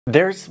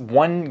There's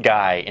one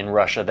guy in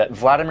Russia that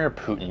Vladimir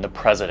Putin, the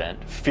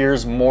president,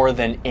 fears more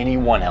than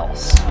anyone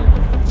else.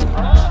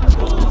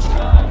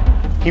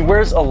 He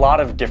wears a lot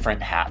of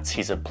different hats.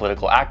 He's a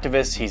political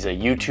activist, he's a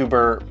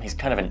YouTuber, he's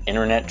kind of an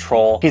internet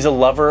troll. He's a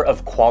lover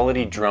of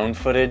quality drone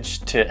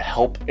footage to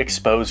help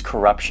expose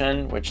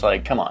corruption, which,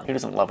 like, come on, who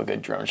doesn't love a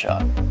good drone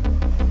shot?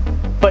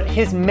 But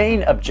his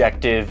main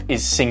objective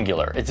is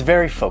singular. It's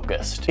very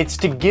focused. It's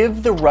to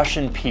give the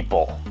Russian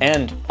people,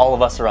 and all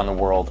of us around the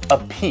world, a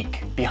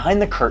peek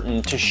behind the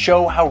curtain to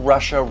show how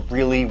Russia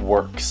really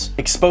works,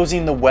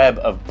 exposing the web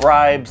of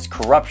bribes,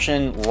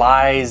 corruption,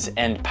 lies,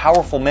 and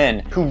powerful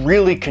men who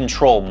really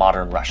control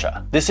modern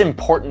Russia. This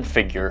important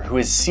figure who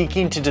is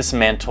seeking to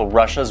dismantle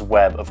Russia's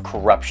web of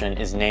corruption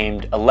is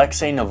named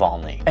Alexei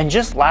Navalny. And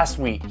just last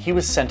week, he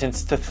was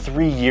sentenced to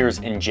 3 years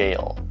in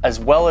jail, as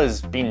well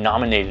as being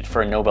nominated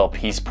for a Nobel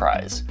Peace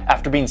Prize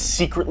after being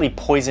secretly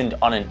poisoned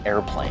on an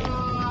airplane.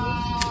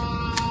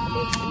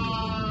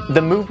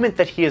 The movement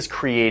that he has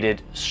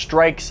created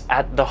strikes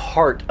at the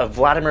heart of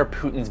Vladimir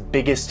Putin's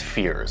biggest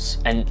fears,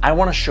 and I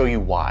want to show you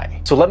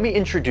why. So let me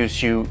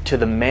introduce you to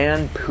the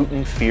man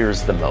Putin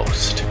fears the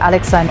most.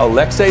 Alexei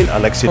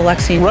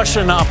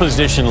Russian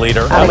opposition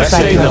leader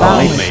Alexei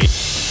Navalny.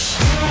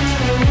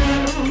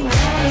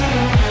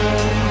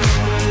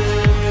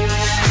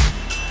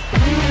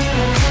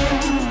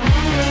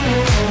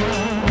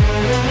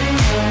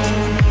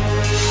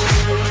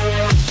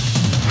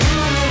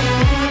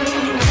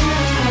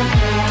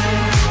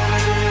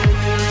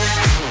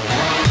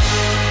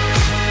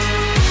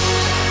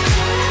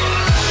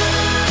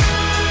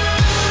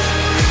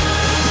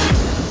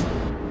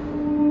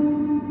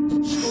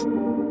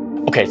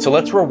 Okay, so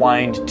let's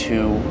rewind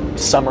to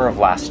summer of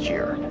last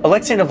year.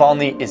 Alexei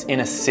Navalny is in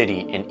a city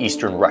in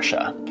eastern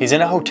Russia. He's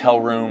in a hotel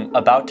room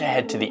about to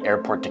head to the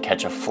airport to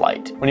catch a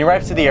flight. When he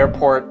arrives to the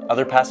airport,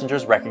 other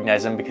passengers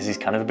recognize him because he's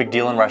kind of a big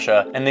deal in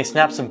Russia, and they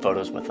snap some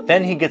photos with him.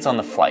 Then he gets on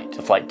the flight.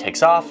 The flight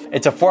takes off.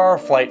 It's a 4-hour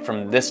flight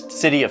from this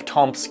city of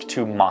Tomsk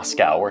to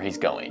Moscow, where he's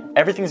going.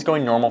 Everything's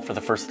going normal for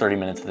the first 30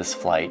 minutes of this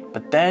flight,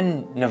 but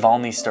then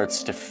Navalny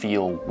starts to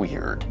feel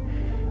weird.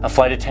 A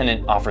flight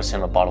attendant offers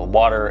him a bottle of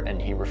water and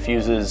he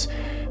refuses,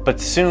 but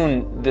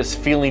soon this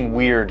feeling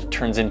weird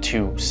turns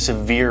into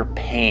severe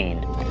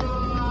pain.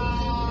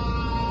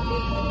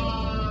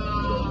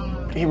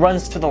 He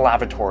runs to the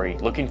lavatory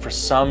looking for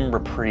some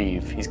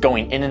reprieve. He's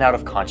going in and out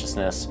of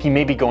consciousness. He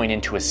may be going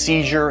into a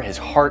seizure, his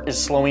heart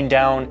is slowing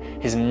down,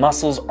 his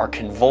muscles are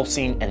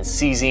convulsing and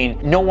seizing.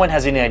 No one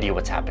has any idea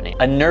what's happening.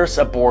 A nurse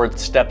aboard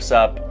steps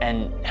up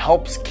and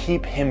helps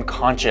keep him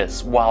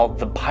conscious while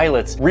the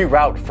pilots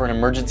reroute for an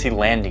emergency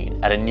landing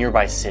at a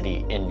nearby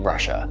city in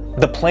Russia.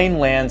 The plane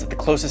lands at the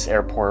closest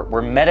airport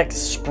where medics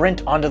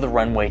sprint onto the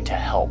runway to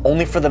help,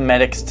 only for the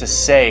medics to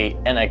say,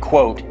 and I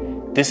quote,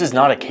 "This is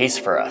not a case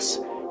for us.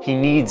 He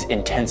needs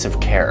intensive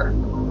care."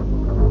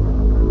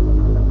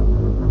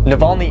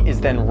 Navalny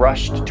is then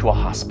rushed to a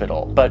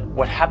hospital, but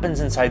what happens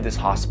inside this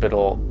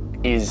hospital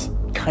is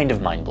kind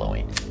of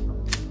mind-blowing.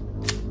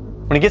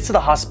 When he gets to the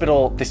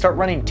hospital, they start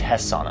running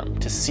tests on him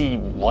to see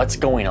what's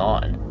going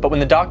on. But when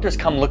the doctors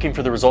come looking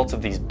for the results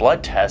of these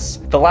blood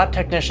tests, the lab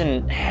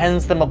technician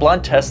hands them a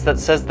blood test that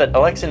says that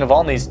Alexei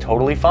Navalny's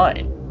totally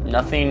fine.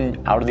 Nothing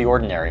out of the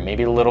ordinary,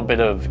 maybe a little bit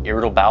of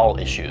irritable bowel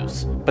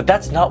issues. But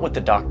that's not what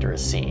the doctor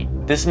is seeing.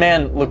 This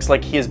man looks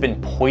like he has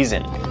been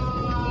poisoned.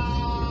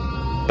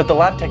 But the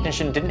lab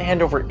technician didn't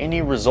hand over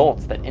any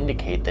results that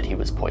indicate that he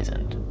was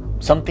poisoned.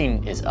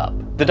 Something is up.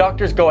 The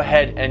doctors go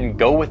ahead and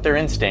go with their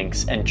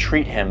instincts and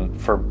treat him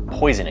for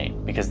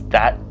poisoning because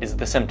that is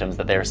the symptoms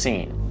that they are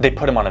seeing. They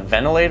put him on a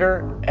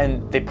ventilator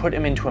and they put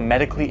him into a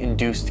medically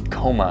induced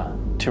coma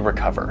to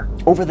recover.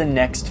 Over the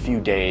next few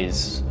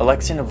days,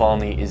 Alexei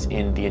Navalny is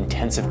in the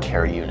intensive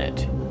care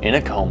unit, in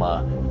a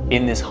coma,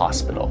 in this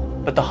hospital.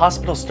 But the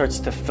hospital starts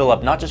to fill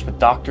up not just with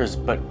doctors,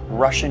 but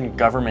Russian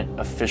government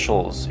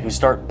officials who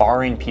start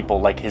barring people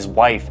like his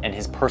wife and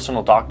his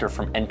personal doctor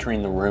from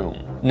entering the room.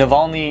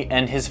 Navalny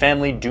and his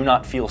family do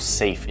not feel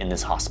safe in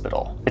this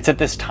hospital. It's at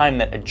this time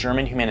that a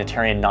German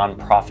humanitarian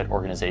non-profit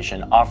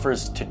organization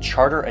offers to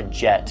charter a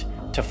jet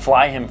to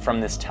fly him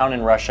from this town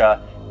in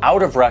Russia,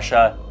 out of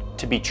Russia,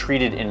 to be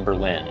treated in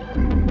Berlin.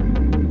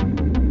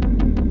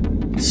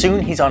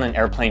 Soon he's on an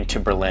airplane to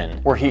Berlin,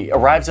 where he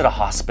arrives at a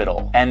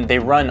hospital, and they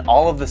run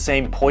all of the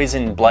same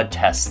poison blood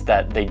tests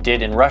that they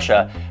did in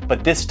Russia,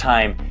 but this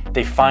time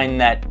they find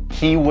that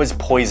he was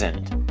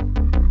poisoned.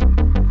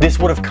 This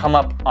would have come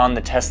up on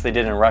the tests they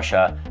did in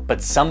Russia,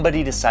 but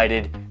somebody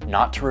decided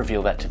not to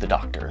reveal that to the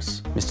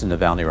doctors. Mr.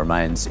 Navalny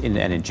remains in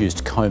an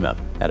induced coma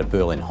at a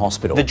Berlin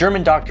hospital. The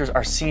German doctors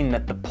are seeing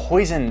that the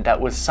poison that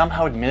was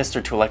somehow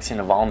administered to Alexei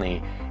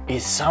Navalny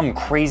is some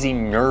crazy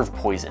nerve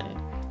poison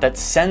that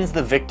sends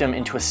the victim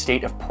into a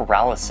state of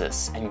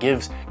paralysis and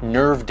gives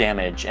nerve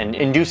damage and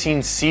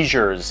inducing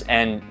seizures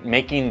and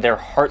making their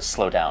heart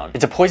slow down.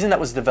 It's a poison that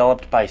was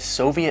developed by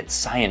Soviet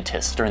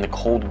scientists during the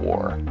Cold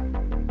War.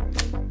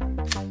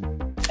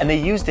 and they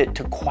used it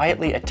to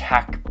quietly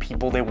attack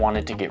people they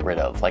wanted to get rid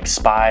of, like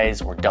spies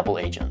or double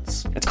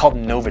agents. It's called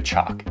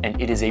Novichok, and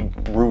it is a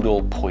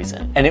brutal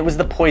poison. And it was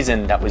the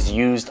poison that was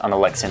used on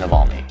Alexei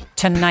Navalny.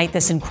 Tonight,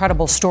 this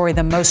incredible story,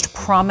 the most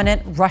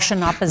prominent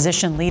Russian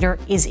opposition leader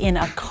is in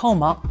a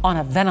coma on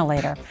a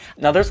ventilator.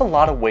 Now, there's a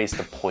lot of ways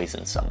to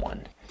poison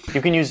someone.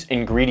 You can use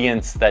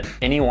ingredients that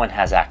anyone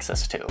has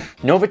access to.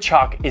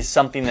 Novichok is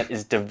something that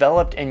is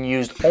developed and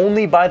used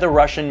only by the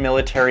Russian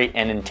military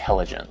and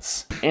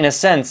intelligence. In a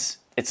sense,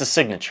 it's a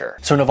signature.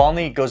 So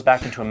Navalny goes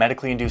back into a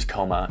medically induced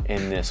coma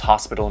in this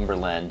hospital in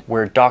Berlin,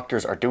 where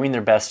doctors are doing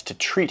their best to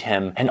treat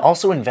him and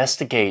also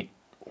investigate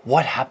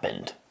what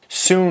happened.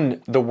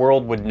 Soon, the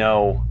world would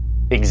know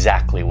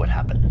exactly what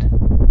happened.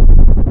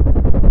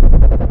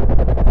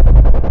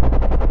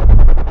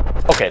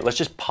 Okay, let's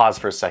just pause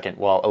for a second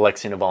while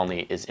Alexei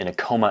Navalny is in a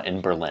coma in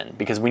Berlin,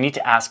 because we need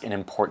to ask an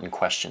important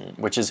question,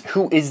 which is,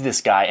 who is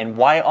this guy and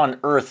why on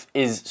earth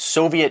is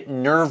Soviet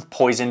nerve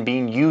poison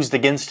being used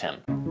against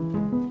him?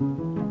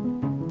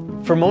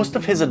 For most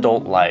of his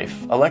adult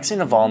life, Alexei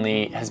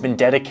Navalny has been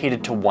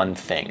dedicated to one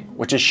thing,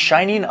 which is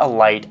shining a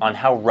light on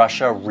how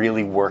Russia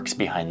really works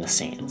behind the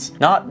scenes.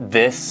 Not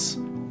this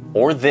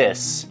or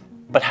this,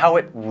 but how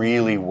it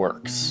really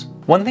works.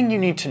 One thing you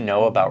need to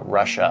know about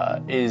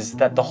Russia is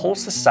that the whole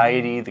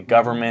society, the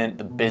government,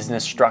 the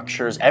business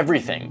structures,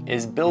 everything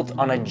is built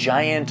on a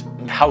giant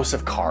house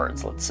of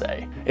cards, let's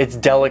say. It's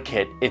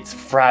delicate, it's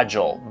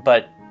fragile,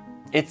 but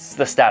it's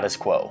the status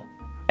quo.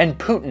 And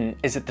Putin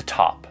is at the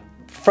top.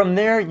 From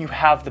there, you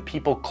have the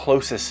people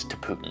closest to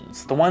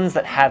Putin's, the ones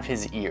that have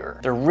his ear.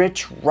 They're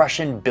rich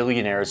Russian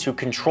billionaires who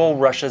control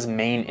Russia's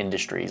main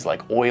industries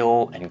like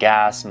oil and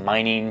gas,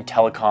 mining,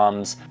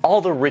 telecoms, all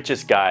the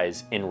richest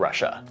guys in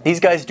Russia. These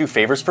guys do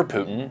favors for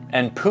Putin,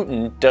 and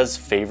Putin does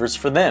favors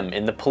for them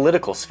in the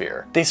political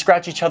sphere. They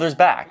scratch each other's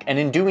back, and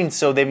in doing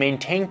so, they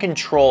maintain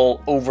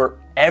control over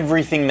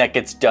everything that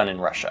gets done in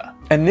Russia.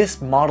 And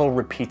this model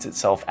repeats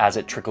itself as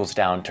it trickles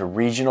down to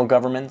regional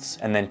governments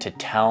and then to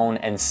town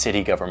and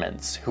city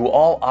governments, who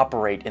all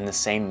operate in the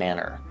same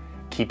manner,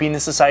 keeping the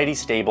society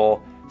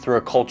stable through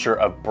a culture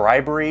of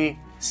bribery,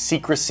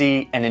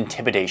 secrecy, and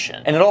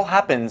intimidation. And it all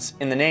happens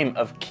in the name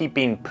of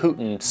keeping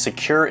Putin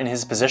secure in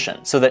his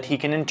position so that he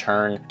can in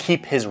turn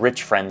keep his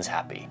rich friends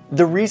happy.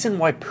 The reason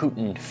why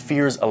Putin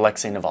fears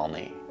Alexei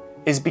Navalny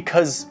is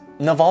because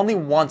Navalny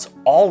wants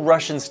all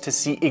Russians to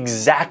see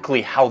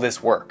exactly how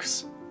this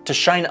works, to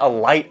shine a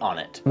light on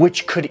it,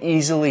 which could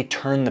easily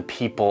turn the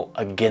people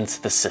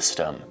against the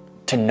system,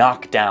 to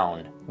knock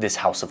down this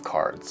house of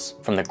cards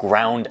from the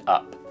ground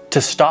up,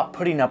 to stop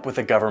putting up with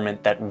a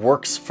government that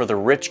works for the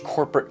rich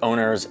corporate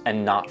owners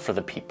and not for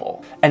the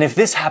people. And if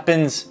this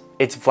happens,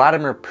 it's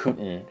Vladimir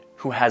Putin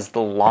who has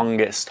the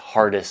longest,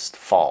 hardest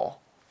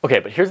fall. Okay,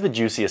 but here's the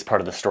juiciest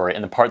part of the story,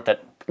 and the part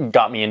that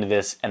got me into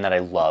this and that I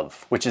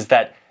love, which is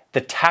that the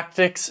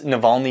tactics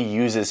Navalny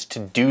uses to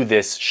do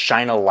this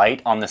shine a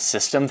light on the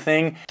system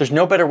thing, there's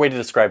no better way to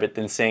describe it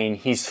than saying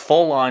he's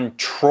full-on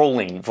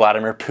trolling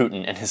Vladimir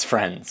Putin and his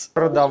friends.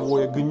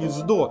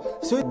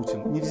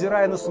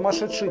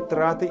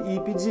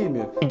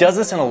 He does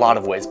this in a lot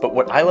of ways, but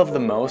what I love the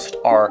most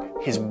are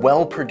his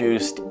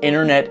well-produced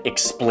internet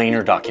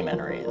explainer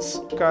documentaries.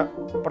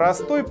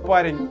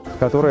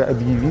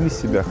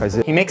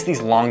 He makes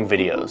these long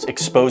videos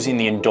exposing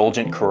the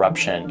indulgent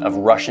corruption of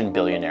Russian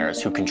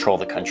billionaires who control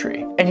the country.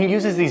 And he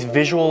uses these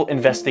visual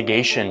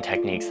investigation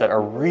techniques that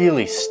are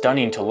really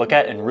stunning to look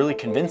at and really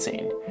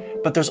convincing.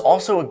 But there's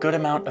also a good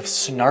amount of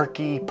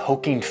snarky,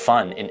 poking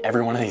fun in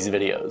every one of these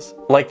videos.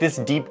 Like this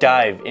deep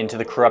dive into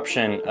the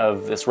corruption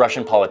of this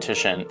Russian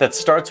politician that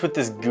starts with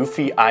this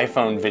goofy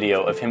iPhone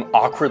video of him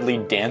awkwardly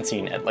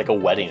dancing at like a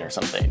wedding or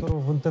something.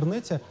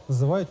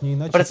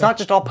 But it's not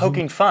just all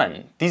poking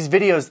fun. These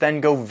videos then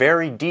go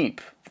very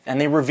deep,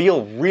 and they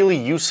reveal really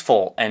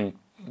useful and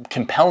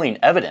compelling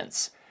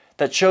evidence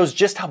that shows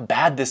just how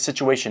bad this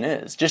situation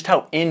is, just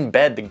how in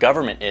bed the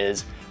government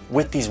is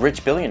with these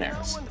rich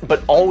billionaires,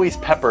 but always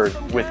peppered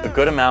with a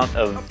good amount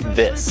of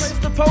this.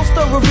 The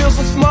poster reveals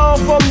a smile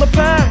from the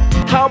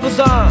pack. How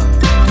bizarre.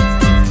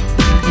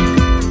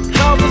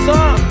 How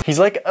bizarre. He's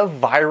like a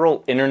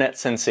viral internet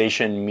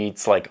sensation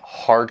meets like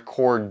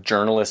hardcore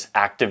journalist,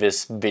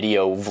 activist,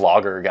 video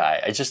vlogger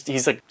guy.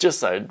 He's like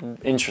just an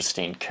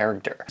interesting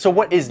character. So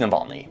what is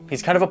Navalny?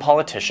 He's kind of a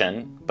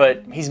politician,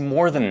 but he's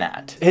more than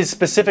that. His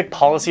specific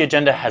policy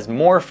agenda has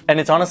morphed, and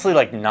it's honestly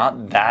like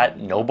not that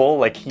noble.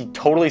 Like he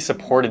totally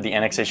supported the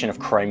annexation of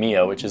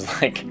Crimea, which is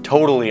like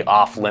totally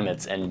off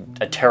limits and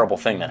a terrible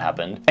thing that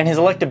happened. And his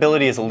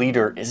electability as a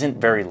leader isn't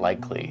very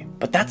likely,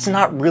 but that's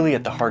not really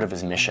at the heart of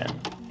his mission.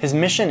 His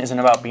mission isn't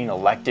about being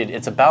elected,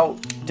 it's about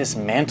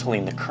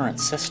dismantling the current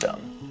system.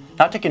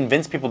 Not to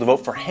convince people to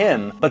vote for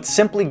him, but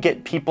simply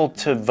get people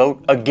to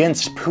vote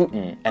against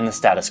Putin and the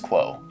status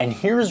quo. And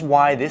here's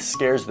why this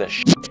scares the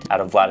shit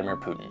out of Vladimir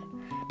Putin.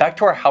 Back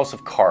to our house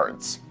of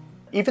cards.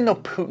 Even though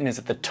Putin is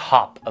at the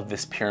top of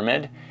this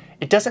pyramid,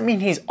 it doesn't mean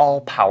he's all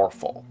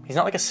powerful. He's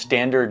not like a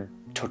standard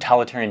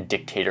totalitarian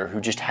dictator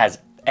who just has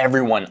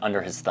everyone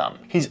under his thumb.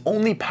 He's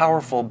only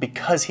powerful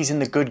because he's in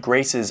the good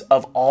graces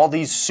of all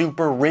these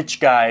super rich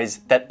guys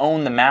that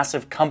own the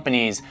massive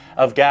companies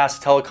of gas,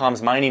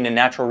 telecoms, mining, and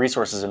natural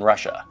resources in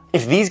Russia.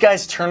 If these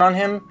guys turn on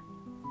him,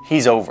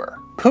 he's over.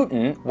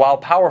 Putin, while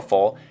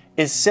powerful,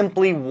 is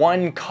simply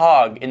one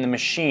cog in the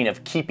machine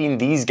of keeping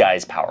these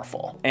guys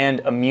powerful and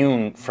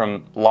immune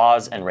from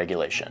laws and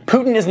regulation.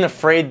 Putin isn't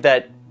afraid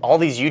that all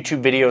these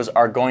YouTube videos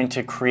are going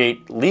to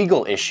create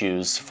legal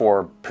issues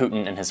for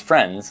Putin and his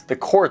friends. The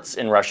courts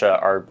in Russia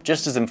are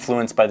just as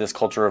influenced by this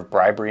culture of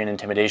bribery and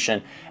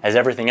intimidation as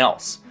everything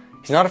else.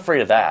 He's not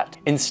afraid of that.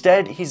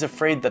 Instead, he's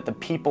afraid that the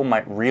people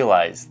might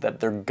realize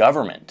that their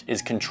government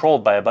is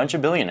controlled by a bunch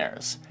of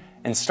billionaires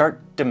and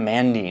start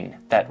demanding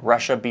that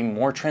Russia be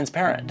more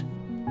transparent.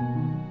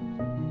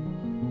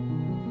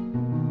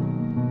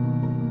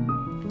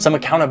 Some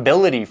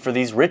accountability for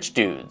these rich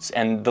dudes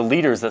and the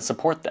leaders that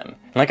support them.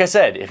 And like I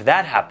said, if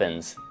that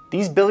happens,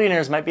 these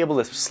billionaires might be able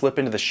to slip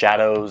into the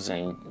shadows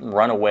and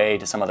run away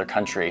to some other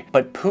country,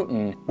 but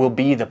Putin will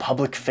be the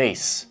public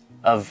face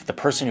of the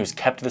person who's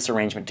kept this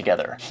arrangement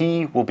together.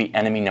 He will be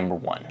enemy number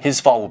one.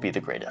 His fall will be the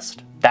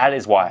greatest. That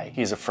is why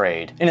he's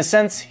afraid. In a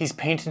sense, he's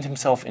painted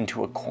himself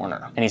into a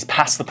corner, and he's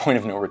past the point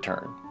of no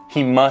return.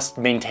 He must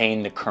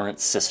maintain the current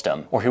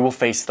system, or he will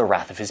face the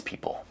wrath of his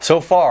people. So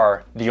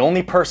far, the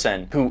only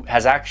person who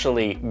has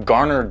actually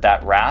garnered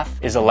that wrath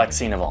is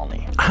Alexei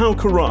Navalny. How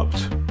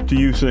corrupt do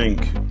you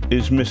think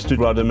is Mr.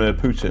 Vladimir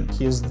Putin?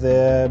 He's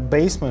the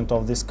basement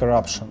of this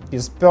corruption.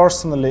 He's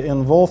personally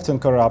involved in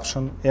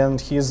corruption, and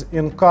he's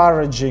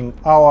encouraging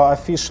our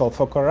official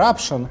for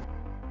corruption.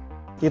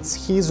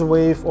 It's his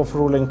way of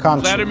ruling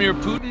country. Vladimir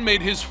Putin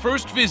made his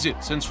first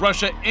visit since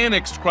Russia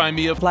annexed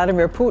Crimea.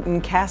 Vladimir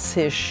Putin casts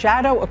his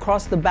shadow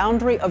across the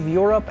boundary of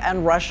Europe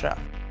and Russia.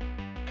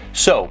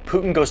 So,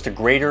 Putin goes to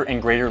greater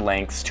and greater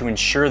lengths to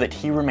ensure that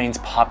he remains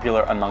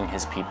popular among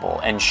his people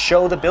and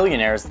show the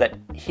billionaires that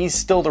he's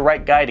still the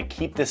right guy to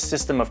keep this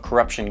system of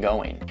corruption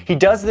going. He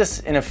does this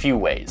in a few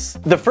ways.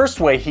 The first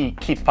way he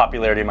keeps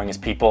popularity among his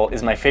people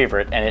is my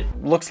favorite, and it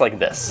looks like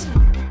this.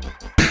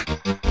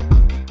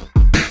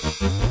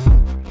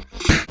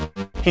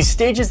 He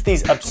stages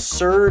these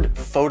absurd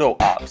photo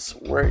ops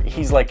where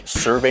he's like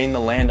surveying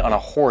the land on a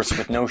horse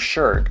with no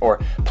shirt,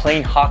 or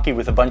playing hockey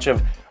with a bunch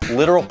of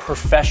literal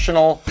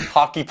professional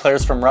hockey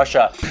players from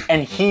Russia,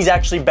 and he's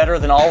actually better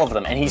than all of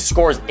them, and he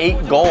scores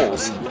 8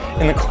 goals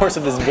in the course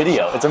of this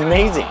video. It's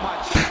amazing.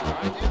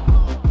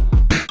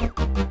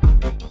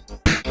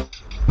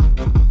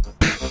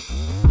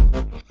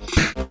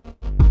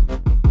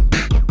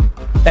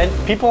 And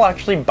people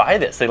actually buy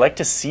this. They like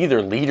to see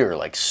their leader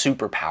like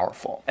super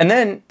powerful. And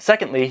then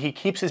secondly, he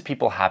keeps his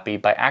people happy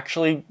by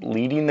actually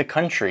leading the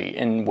country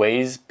in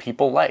ways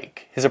people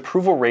like. His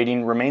approval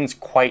rating remains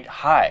quite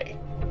high.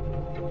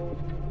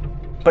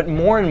 But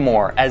more and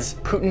more, as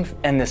Putin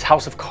and this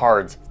house of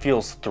cards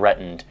feels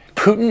threatened,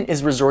 Putin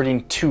is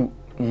resorting to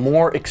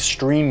more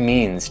extreme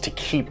means to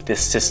keep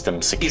this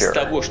system secure.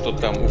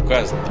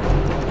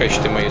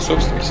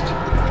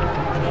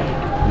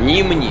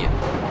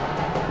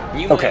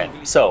 Okay,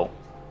 so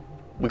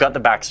we got the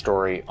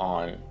backstory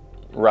on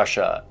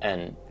Russia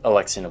and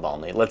Alexei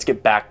Navalny. Let's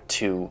get back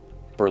to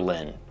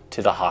Berlin,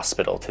 to the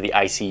hospital, to the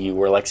ICU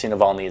where Alexei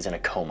Navalny is in a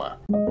coma.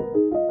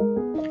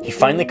 He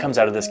finally comes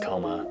out of this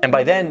coma, and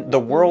by then the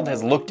world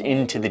has looked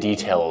into the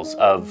details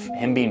of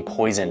him being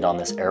poisoned on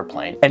this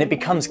airplane, and it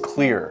becomes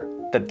clear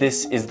that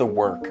this is the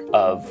work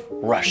of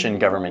Russian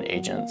government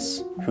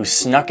agents who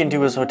snuck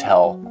into his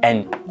hotel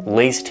and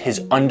laced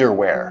his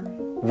underwear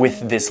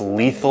with this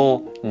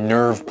lethal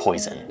nerve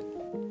poison.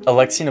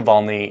 Alexei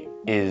Navalny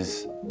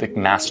is the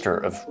master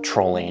of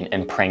trolling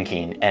and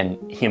pranking, and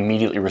he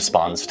immediately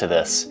responds to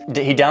this.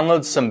 He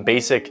downloads some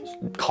basic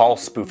call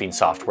spoofing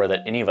software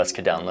that any of us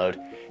could download,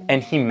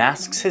 and he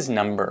masks his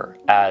number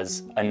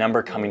as a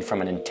number coming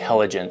from an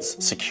intelligence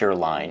secure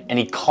line. And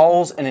he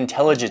calls an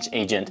intelligence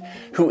agent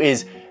who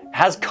has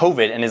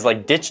COVID and is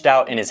like ditched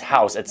out in his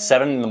house at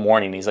 7 in the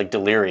morning. He's like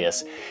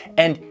delirious.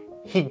 And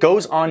he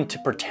goes on to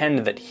pretend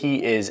that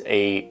he is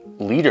a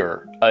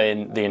leader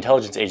in the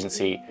intelligence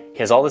agency. He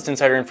has all this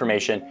insider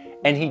information,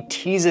 and he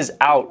teases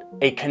out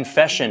a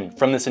confession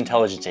from this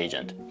intelligence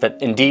agent that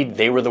indeed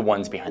they were the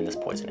ones behind this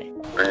poisoning.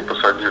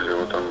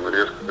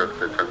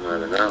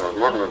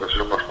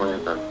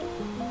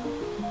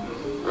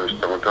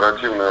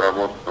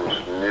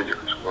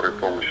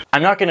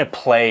 I'm not going to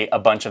play a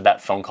bunch of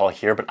that phone call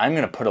here, but I'm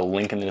going to put a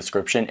link in the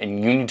description, and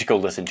you need to go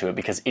listen to it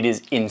because it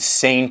is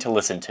insane to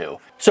listen to.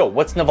 So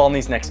what's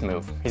Navalny's next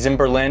move? He's in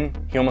Berlin.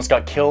 He almost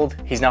got killed.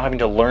 He's now having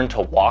to learn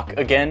to walk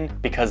again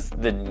because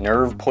the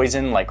nerve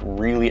poison like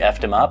really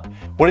effed him up.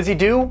 What does he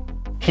do?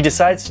 He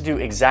decides to do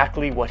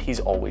exactly what he's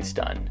always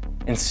done.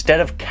 Instead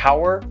of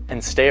cower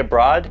and stay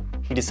abroad,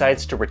 he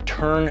decides to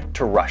return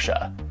to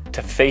Russia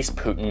to face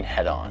Putin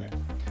head on.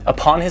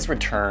 Upon his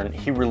return,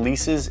 he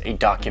releases a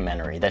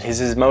documentary that is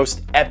his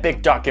most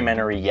epic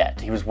documentary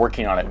yet. He was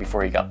working on it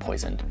before he got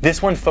poisoned.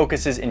 This one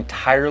focuses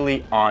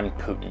entirely on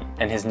Putin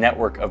and his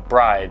network of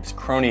bribes,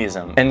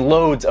 cronyism, and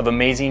loads of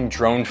amazing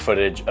drone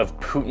footage of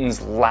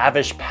Putin's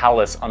lavish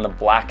palace on the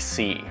Black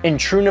Sea. In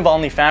true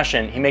Navalny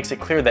fashion, he makes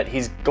it clear that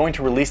he's going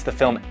to release the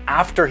film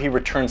after he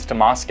returns to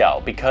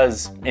Moscow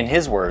because, in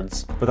his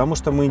words, потому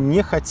что мы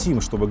не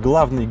хотим, чтобы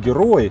главный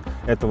герой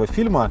этого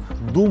фильма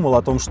думал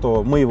о том,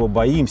 что мы его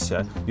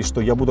боимся, и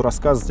что я буду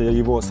рассказывать о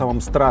его самом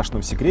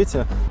страшном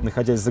секрете,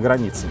 находясь за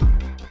границей.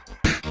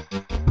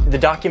 The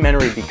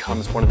documentary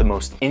becomes one of the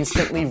most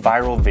instantly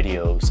viral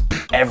videos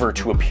ever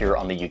to appear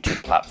on the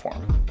YouTube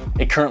platform.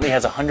 It currently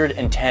has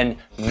 110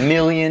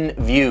 million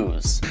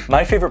views.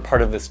 My favorite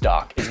part of this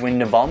doc is when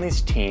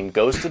Navalny's team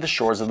goes to the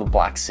shores of the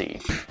Black Sea.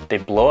 They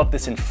blow up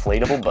this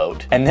inflatable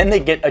boat, and then they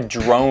get a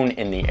drone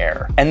in the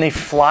air, and they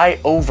fly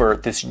over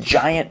this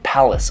giant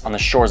palace on the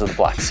shores of the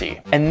Black Sea.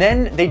 And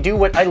then they do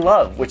what I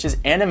love, which is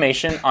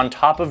animation on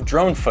top of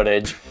drone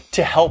footage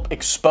to help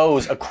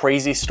expose a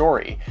crazy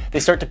story. They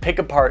start to pick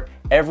apart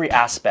every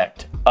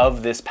aspect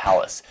of this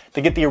palace.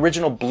 They get the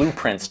original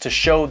blueprints to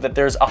show that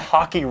there's a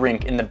hockey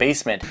rink in the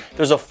basement,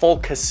 there's a full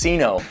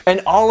casino,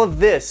 and all of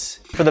this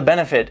for the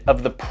benefit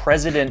of the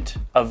president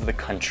of the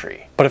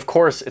country. But of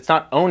course, it's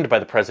not owned by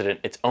the president,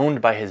 it's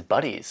owned by his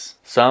buddies.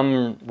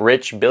 Some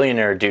rich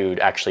billionaire dude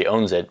actually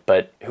owns it,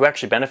 but who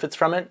actually benefits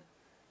from it?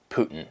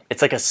 Putin.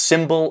 It's like a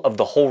symbol of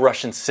the whole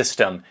Russian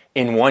system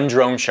in one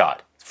drone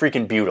shot.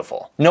 Freaking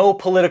beautiful. No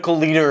political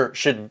leader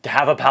should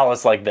have a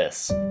palace like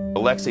this.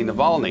 Alexei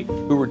Navalny,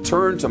 who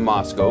returned to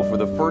Moscow for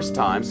the first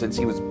time since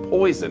he was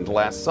poisoned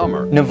last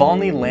summer.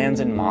 Navalny lands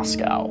in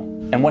Moscow,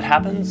 and what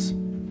happens?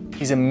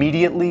 He's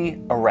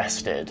immediately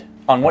arrested.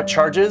 On what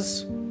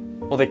charges?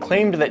 Well, they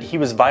claimed that he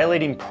was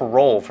violating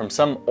parole from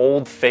some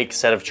old fake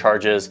set of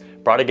charges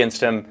brought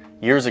against him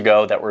years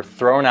ago that were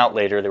thrown out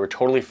later. They were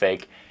totally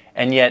fake,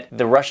 and yet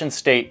the Russian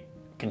state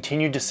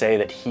continued to say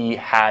that he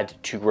had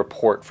to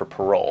report for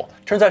parole.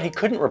 Turns out he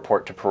couldn't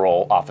report to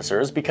parole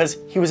officers because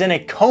he was in a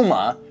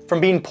coma from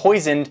being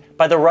poisoned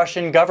by the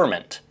Russian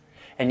government.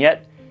 And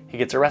yet, he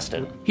gets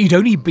arrested. He'd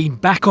only been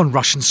back on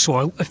Russian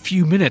soil a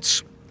few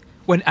minutes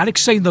when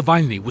Alexei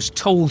Navalny was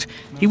told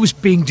he was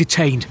being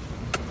detained.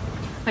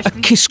 A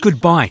kiss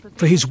goodbye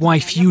for his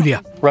wife,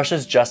 Yulia.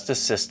 Russia's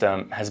justice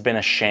system has been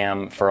a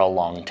sham for a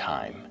long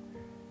time.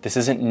 This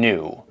isn't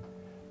new,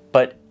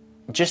 but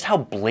just how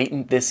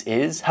blatant this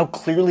is, how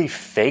clearly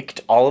faked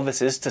all of this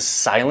is to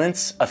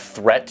silence a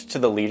threat to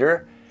the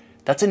leader,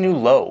 that's a new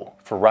low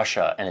for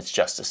Russia and its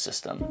justice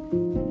system.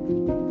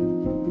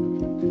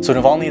 So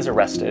Navalny is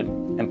arrested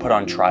and put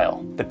on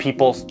trial. The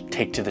people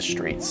take to the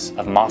streets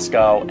of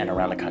Moscow and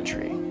around the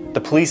country.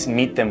 The police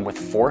meet them with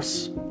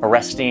force,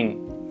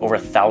 arresting over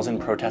 1,000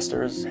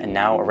 protesters and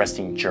now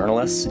arresting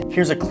journalists.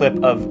 Here's a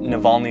clip of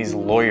Navalny's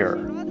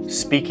lawyer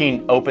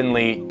speaking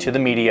openly to the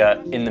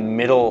media in the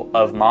middle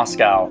of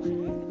Moscow,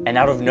 and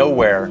out of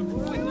nowhere,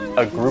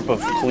 a group of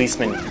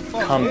policemen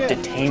come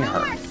detain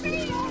her.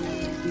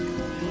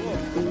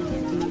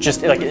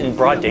 Just like in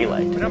broad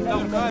daylight.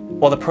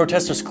 While the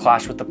protesters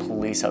clash with the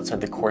police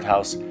outside the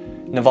courthouse,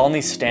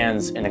 Navalny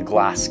stands in a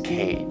glass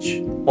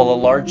cage, while a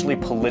largely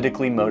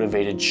politically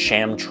motivated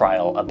sham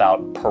trial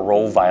about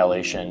parole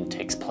violation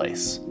takes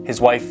place.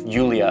 His wife,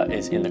 Yulia,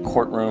 is in the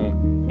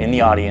courtroom, in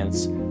the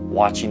audience,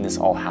 watching this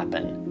all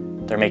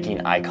happen. They're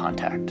making eye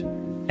contact.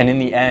 And in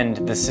the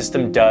end, the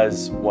system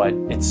does what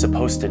it's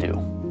supposed to do.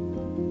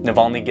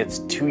 Navalny gets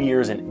 2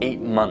 years and 8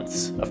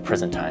 months of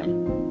prison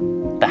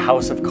time. The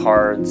house of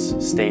cards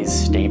stays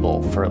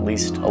stable for at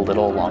least a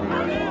little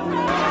longer.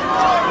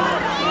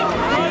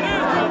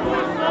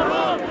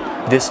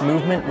 This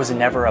movement was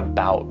never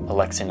about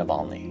Alexei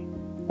Navalny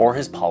or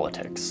his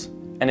politics,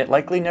 and it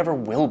likely never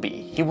will be.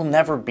 He will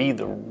never be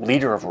the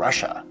leader of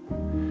Russia.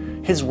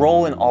 His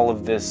role in all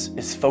of this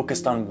is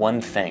focused on one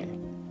thing: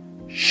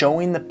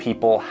 showing the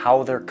people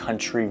how their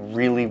country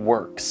really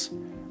works,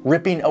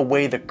 ripping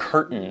away the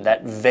curtain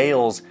that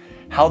veils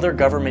how their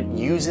government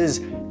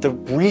uses the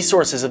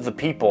resources of the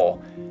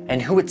people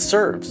and who it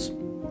serves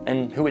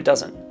and who it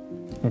doesn't.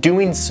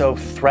 Doing so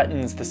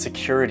threatens the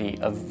security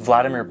of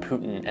Vladimir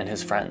Putin and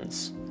his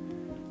friends,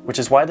 which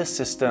is why the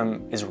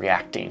system is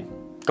reacting,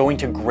 going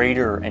to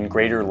greater and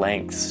greater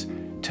lengths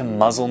to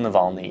muzzle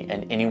Navalny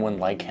and anyone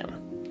like him.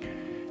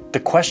 The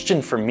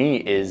question for me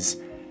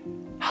is,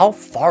 how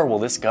far will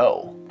this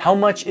go? How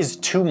much is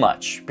too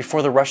much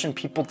before the Russian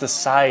people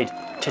decide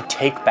to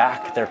take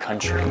back their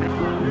country?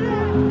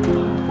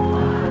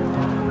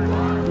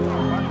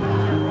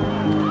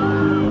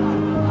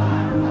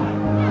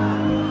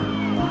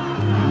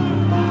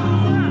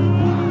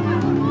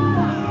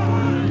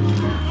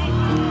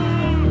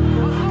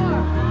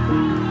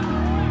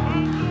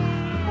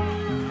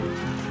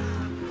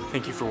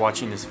 Thank you for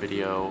watching this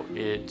video.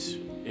 It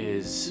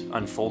is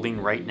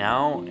unfolding right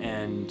now,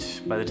 and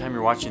by the time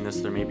you're watching this,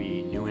 there may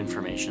be new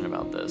information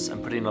about this.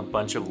 I'm putting a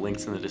bunch of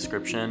links in the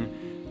description,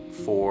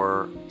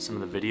 for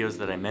some of the videos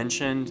that I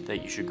mentioned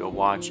that you should go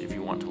watch if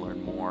you want to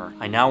learn more.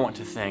 I now want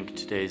to thank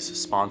today's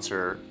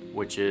sponsor,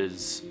 which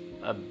is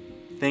a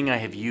thing I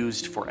have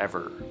used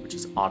forever, which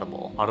is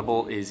Audible.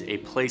 Audible is a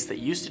place that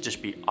used to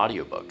just be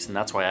audiobooks, and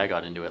that's why I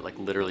got into it like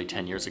literally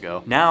 10 years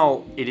ago.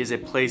 Now it is a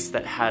place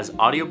that has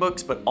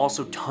audiobooks, but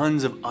also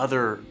tons of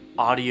other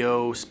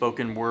audio,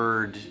 spoken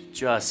word,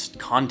 just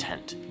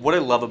content. What I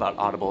love about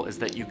Audible is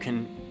that you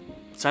can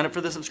sign up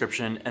for the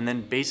subscription, and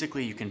then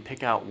basically you can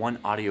pick out one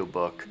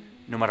audiobook.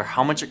 No matter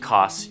how much it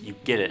costs, you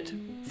get it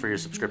for your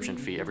subscription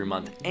fee every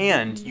month,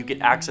 and you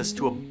get access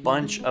to a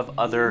bunch of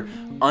other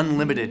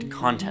unlimited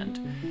content.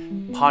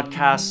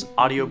 Podcasts,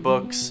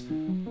 audiobooks,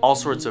 all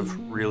sorts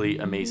of really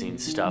amazing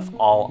stuff,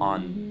 all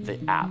on the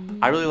app.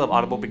 I really love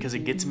Audible because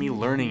it gets me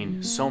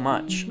learning so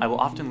much. I will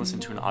often listen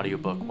to an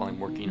audiobook while I'm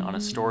working on a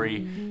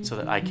story so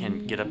that I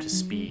can get up to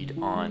speed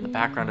on the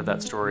background of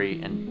that story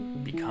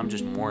and become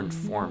just more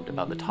informed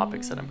about the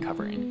topics that I'm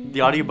covering.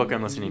 The audiobook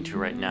I'm listening to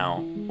right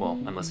now, well,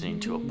 I'm listening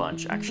to a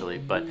bunch actually,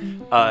 but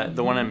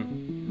the one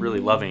I'm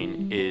really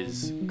loving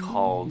is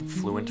called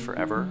Fluent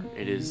Forever.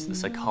 It is the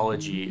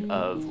psychology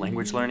of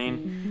language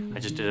learning. I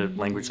just did a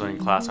language learning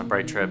class on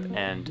Bright Trip,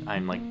 and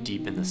I'm like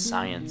deep in the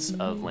science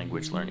of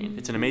language learning.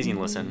 It's an amazing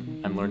listen.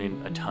 I'm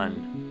learning a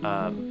ton.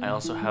 I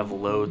also have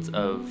loads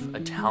of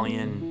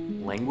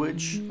Italian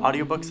language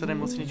audiobooks that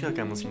I'm listening to. Like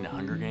I'm listening to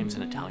Hunger Games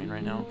in Italian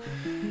right now.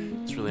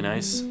 It's really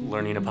nice,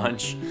 learning a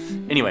bunch.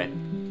 Anyway,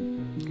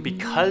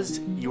 because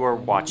you are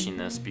watching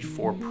this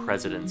before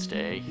President's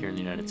Day here in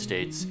the United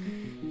States,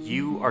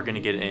 you are going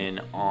to get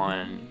in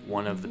on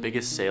one of the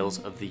biggest sales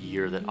of the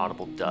year that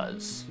Audible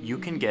does. You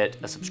can get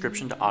a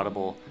subscription to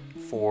Audible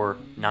for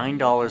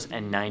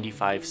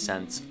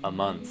 $9.95 a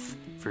month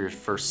for your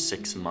first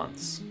 6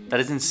 months.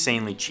 That is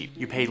insanely cheap.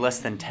 You pay less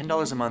than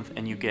 $10 a month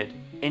and you get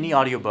any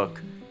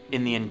audiobook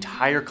in the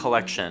entire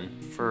collection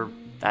for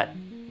that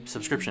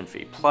subscription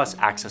fee, plus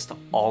access to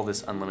all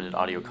this unlimited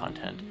audio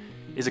content.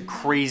 Is a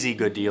crazy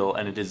good deal,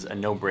 and it is a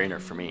no-brainer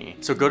for me.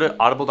 So go to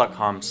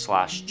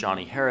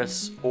audible.com/Johnny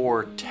Harris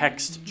or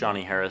text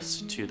Johnny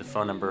Harris to the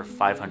phone number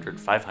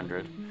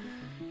 500-500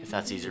 if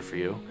that's easier for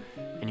you,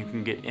 and you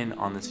can get in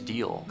on this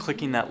deal.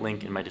 Clicking that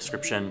link in my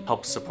description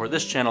helps support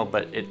this channel,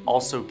 but it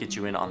also gets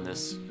you in on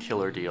this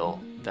killer deal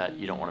that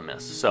you don't want to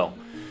miss. So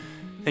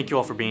thank you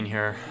all for being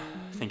here.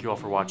 Thank you all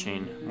for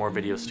watching. More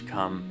videos to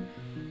come.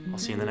 I'll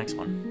see you in the next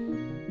one.